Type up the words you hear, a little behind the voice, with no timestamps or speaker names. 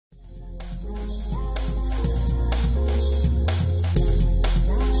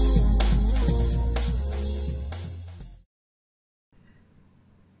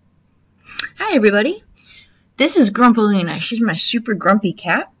Hi everybody, this is Grumpalina. She's my super grumpy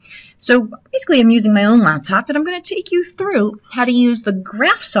cat. So basically I'm using my own laptop and I'm going to take you through how to use the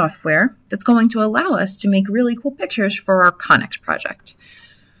graph software that's going to allow us to make really cool pictures for our Conics project.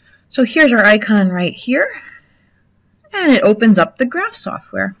 So here's our icon right here and it opens up the graph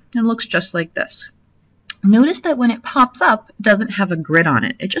software and looks just like this. Notice that when it pops up, it doesn't have a grid on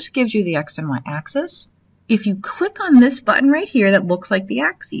it. It just gives you the X and Y axis. If you click on this button right here that looks like the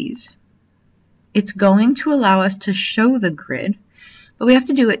axes, it's going to allow us to show the grid, but we have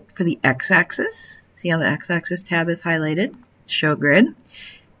to do it for the x-axis. See how the x-axis tab is highlighted? Show grid.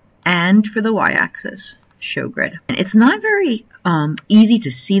 And for the y-axis, show grid. And it's not very easy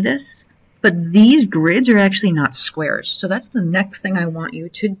to see this, but these grids are actually not squares. So that's the next thing I want you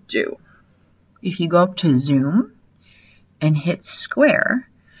to do. If you go up to zoom and hit square,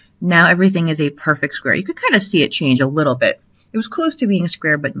 now everything is a perfect square. You could kind of see it change a little bit. It was close to being a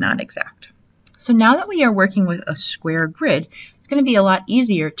square, but not exact. So now that we are working with a square grid, it's going to be a lot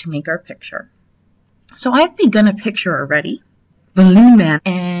easier to make our picture. So I've begun a picture already, Balloon Man,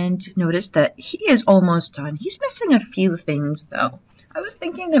 and notice that he is almost done. He's missing a few things though. I was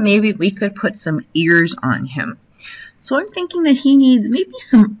thinking that maybe we could put some ears on him. So I'm thinking that he needs maybe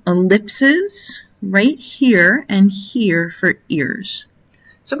some ellipses right here and here for ears.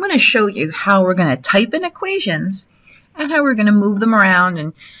 So I'm going to show you how we're going to type in equations and how we're going to move them around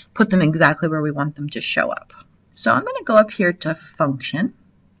and put them exactly where we want them to show up. So I'm going to go up here to Function,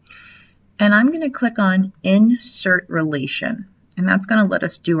 and I'm going to click on Insert Relation, and that's going to let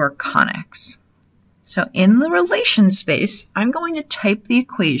us do our conics. So in the relation space, I'm going to type the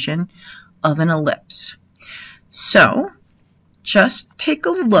equation of an ellipse. So just take a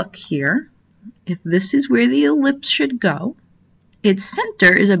look here. If this is where the ellipse should go, its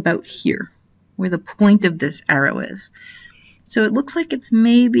center is about here, where the point of this arrow is. So it looks like it's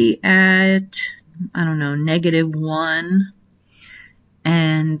maybe at, I don't know, -1.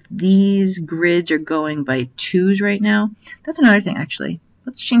 And these grids are going by 2s right now. That's another thing, actually.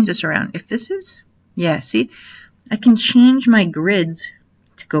 Let's change this around. If this is, yeah, see, I can change my grids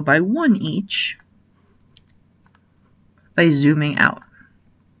to go by 1 each by zooming out.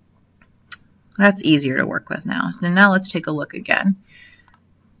 That's easier to work with now. So now let's take a look again.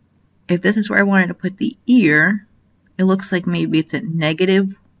 If this is where I wanted to put the ear, it looks like maybe it's at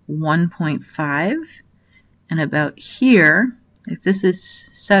 -1.5, and about here, if this is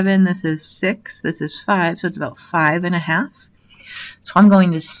 7, this is 6, this is 5, so it's about 5.5. So I'm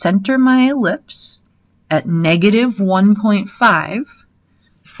going to center my ellipse at -1.5,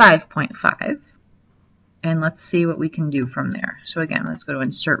 5.5, and let's see what we can do from there. So again, let's go to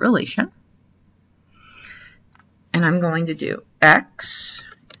Insert Relation, and I'm going to do x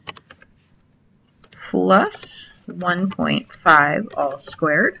plus 1.5 all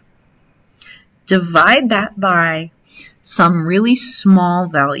squared. Divide that by some really small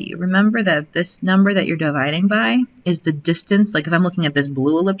value. Remember that this number that you're dividing by is the distance. Like if I'm looking at this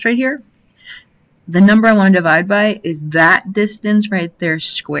blue ellipse right here, the number I want to divide by is that distance right there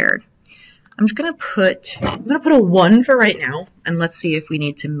squared. I'm just going to put a 1 for right now, and let's see if we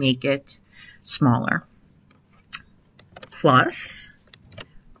need to make it smaller. Plus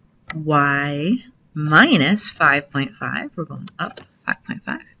y minus 5.5, we're going up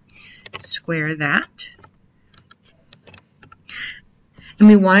 5.5, square that. And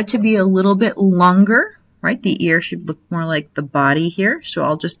we want it to be a little bit longer, right? The ear should look more like the body here, so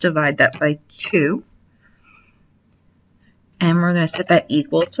I'll just divide that by 2. And we're going to set that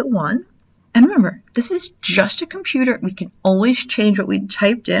equal to 1. And remember, this is just a computer. We can always change what we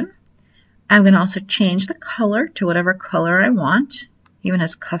typed in. I'm going to also change the color to whatever color I want. Even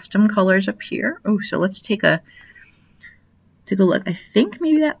has custom colors up here. Oh, so let's take a look. I think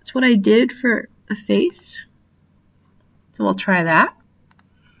maybe that's what I did for the face. So we'll try that.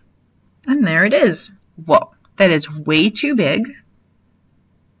 And there it is. Whoa, that is way too big.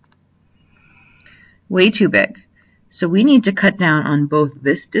 Way too big. So we need to cut down on both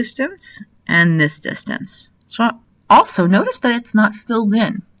this distance and this distance. So also notice that it's not filled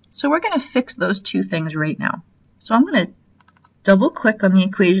in. So we're going to fix those two things right now. So I'm going to double click on the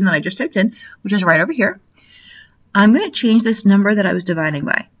equation that I just typed in, which is right over here. I'm going to change this number that I was dividing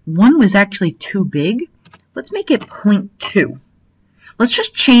by. 1 was actually too big. Let's make it 0.2. Let's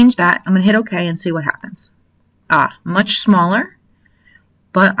just change that. I'm going to hit OK and see what happens. Ah, much smaller,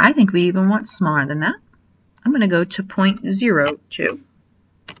 but I think we even want smaller than that. I'm going to go to 0.02.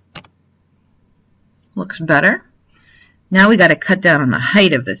 Looks better. Now we got to cut down on the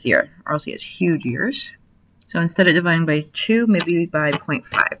height of this ear, or else he has huge ears. So instead of dividing by 2, maybe by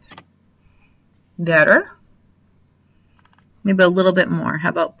 0.5. Better. Maybe a little bit more. How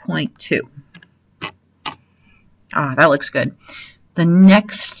about 0.2? Ah, that looks good. The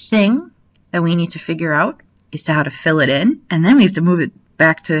next thing that we need to figure out is how to fill it in, and then we have to move it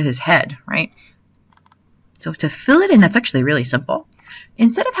back to his head, right? So to fill it in, that's actually really simple.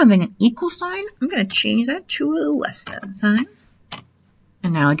 Instead of having an equal sign, I'm going to change that to a less than sign.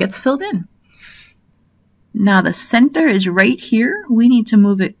 And now it gets filled in. Now the center is right here. We need to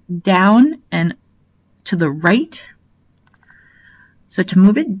move it down and to the right. So to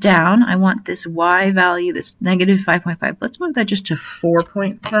move it down, I want this y value, this negative 5.5. Let's move that just to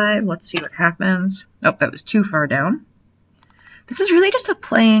 4.5. Let's see what happens. Oh, that was too far down. This is really just a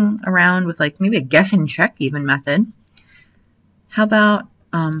playing around with like maybe a guess and check even method. How about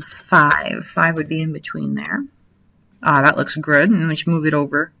 5? 5 would be in between there. Ah, that looks good. And we should move it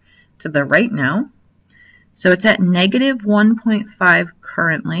over to the right now. So it's at negative 1.5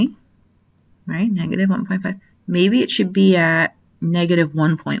 currently, right? Negative 1.5. Maybe it should be at negative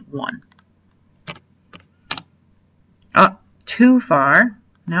 1.1. Oh, too far.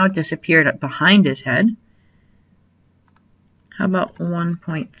 Now it disappeared up behind his head. How about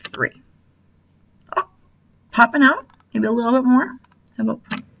 1.3? Oh, popping out. Maybe a little bit more. How about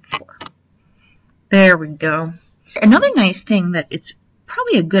 0.4? There we go. Another nice thing that it's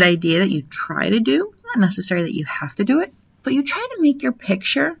probably a good idea that you try to do, not necessarily that you have to do it, but you try to make your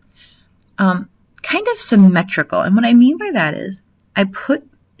picture kind of symmetrical. And what I mean by that is I put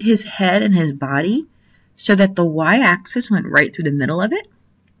his head and his body so that the y-axis went right through the middle of it.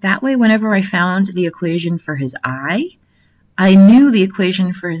 That way, whenever I found the equation for his eye, I knew the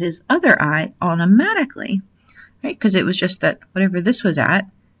equation for his other eye automatically, right? Because it was just that whatever this was at,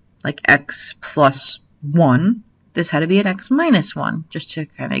 like x plus 1, this had to be at x minus 1, just to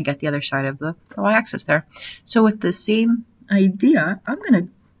kind of get the other side of the y-axis there. So with the same idea, I'm going to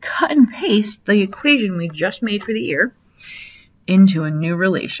cut and paste the equation we just made for the ear into a new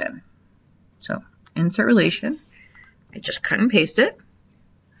relation. So insert relation, I just cut and paste it.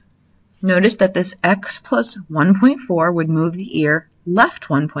 Notice that this x plus 1.4 would move the ear left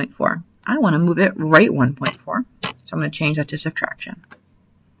 1.4. I want to move it right 1.4, so I'm going to change that to subtraction.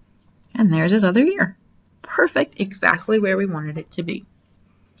 And there's his other ear. Perfect, exactly where we wanted it to be.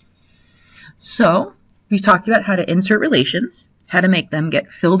 So we talked about how to insert relations, how to make them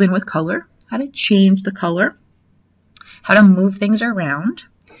get filled in with color, how to change the color, how to move things around.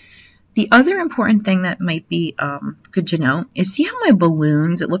 The other important thing that might be good to know is see how my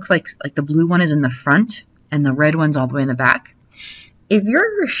balloons, it looks like the blue one is in the front and the red one's all the way in the back. If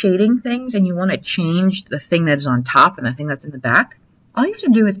you're shading things and you want to change the thing that is on top and the thing that's in the back, all you have to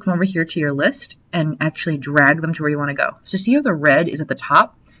do is come over here to your list and actually drag them to where you want to go. So see how the red is at the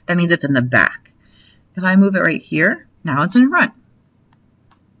top? That means it's in the back. If I move it right here, now it's in front.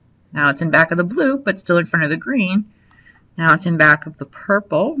 Now it's in back of the blue, but still in front of the green. Now it's in back of the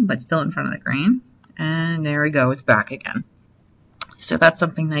purple, but still in front of the green. And there we go, it's back again. So that's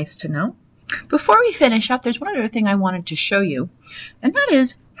something nice to know. Before we finish up, there's one other thing I wanted to show you, and that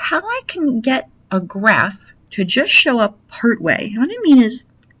is how I can get a graph to just show up partway. And what I mean is,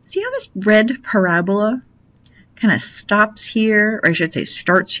 see how this red parabola kind of stops here, or I should say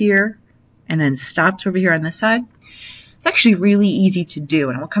starts here, and then stops over here on this side? It's actually really easy to do,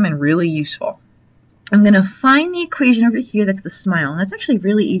 and it will come in really useful. I'm going to find the equation over here that's the smile, and that's actually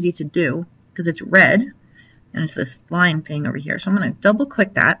really easy to do because it's red, and it's this line thing over here. So I'm going to double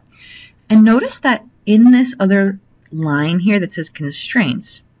click that, and notice that in this other line here that says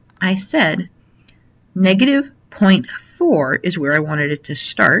constraints, I said negative 0.4 is where I wanted it to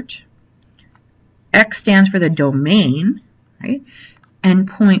start. X stands for the domain, right? And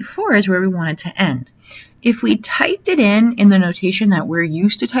 0.4 is where we want it to end. If we typed it in the notation that we're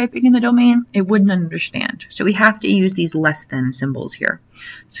used to typing in the domain, it wouldn't understand. So we have to use these less than symbols here.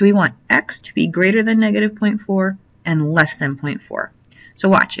 So we want x to be greater than negative 0.4 and less than 0.4. So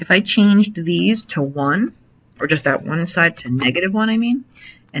watch, if I changed these to 1, or just that one side to negative 1, I mean,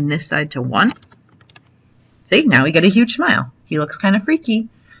 and this side to 1, see, now we get a huge smile. He looks kind of freaky.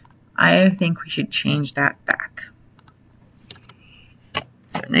 I think we should change that back.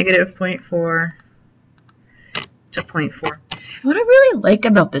 So negative 0.4 to 0.4. What I really like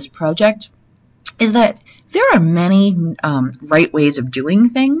about this project is that there are many right ways of doing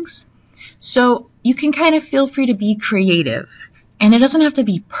things. So you can kind of feel free to be creative. And it doesn't have to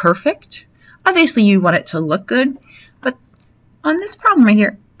be perfect. Obviously you want it to look good. But on this problem right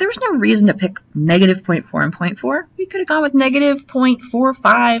here, there was no reason to pick negative 0.4 and 0.4. We could have gone with negative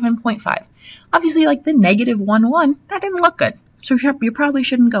 0.45 and 0.5. Obviously like the negative 1, that didn't look good. So you probably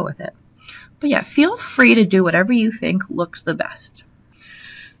shouldn't go with it. But yeah, feel free to do whatever you think looks the best.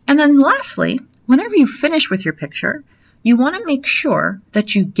 And then lastly, whenever you finish with your picture, you want to make sure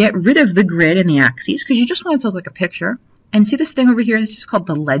that you get rid of the grid and the axes because you just want it to look like a picture. And see this thing over here? This is called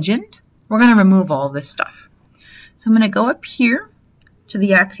the legend. We're going to remove all this stuff. So I'm going to go up here to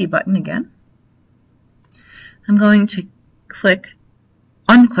the axis button again. I'm going to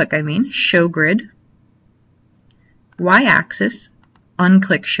unclick show grid, y-axis,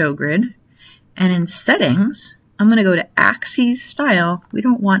 unclick show grid, and in settings, I'm going to go to axes style. We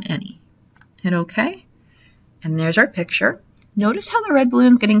don't want any. Hit OK. And there's our picture. Notice how the red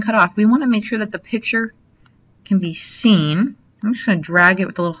balloon's getting cut off. We want to make sure that the picture can be seen. I'm just going to drag it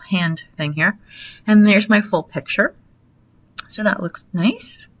with the little hand thing here. And there's my full picture. So that looks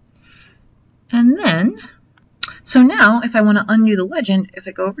nice. And then, so now if I want to undo the legend, if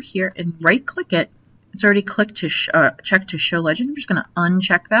I go over here and right click it, it's already clicked to check to show legend. I'm just going to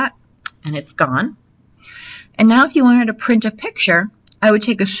uncheck that and it's gone. And now if you wanted to print a picture, I would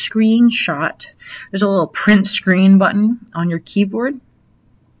take a screenshot. There's a little print screen button on your keyboard.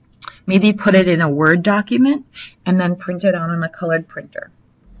 Maybe put it in a Word document and then print it out on a colored printer.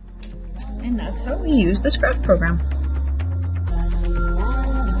 And that's how we use this graph program.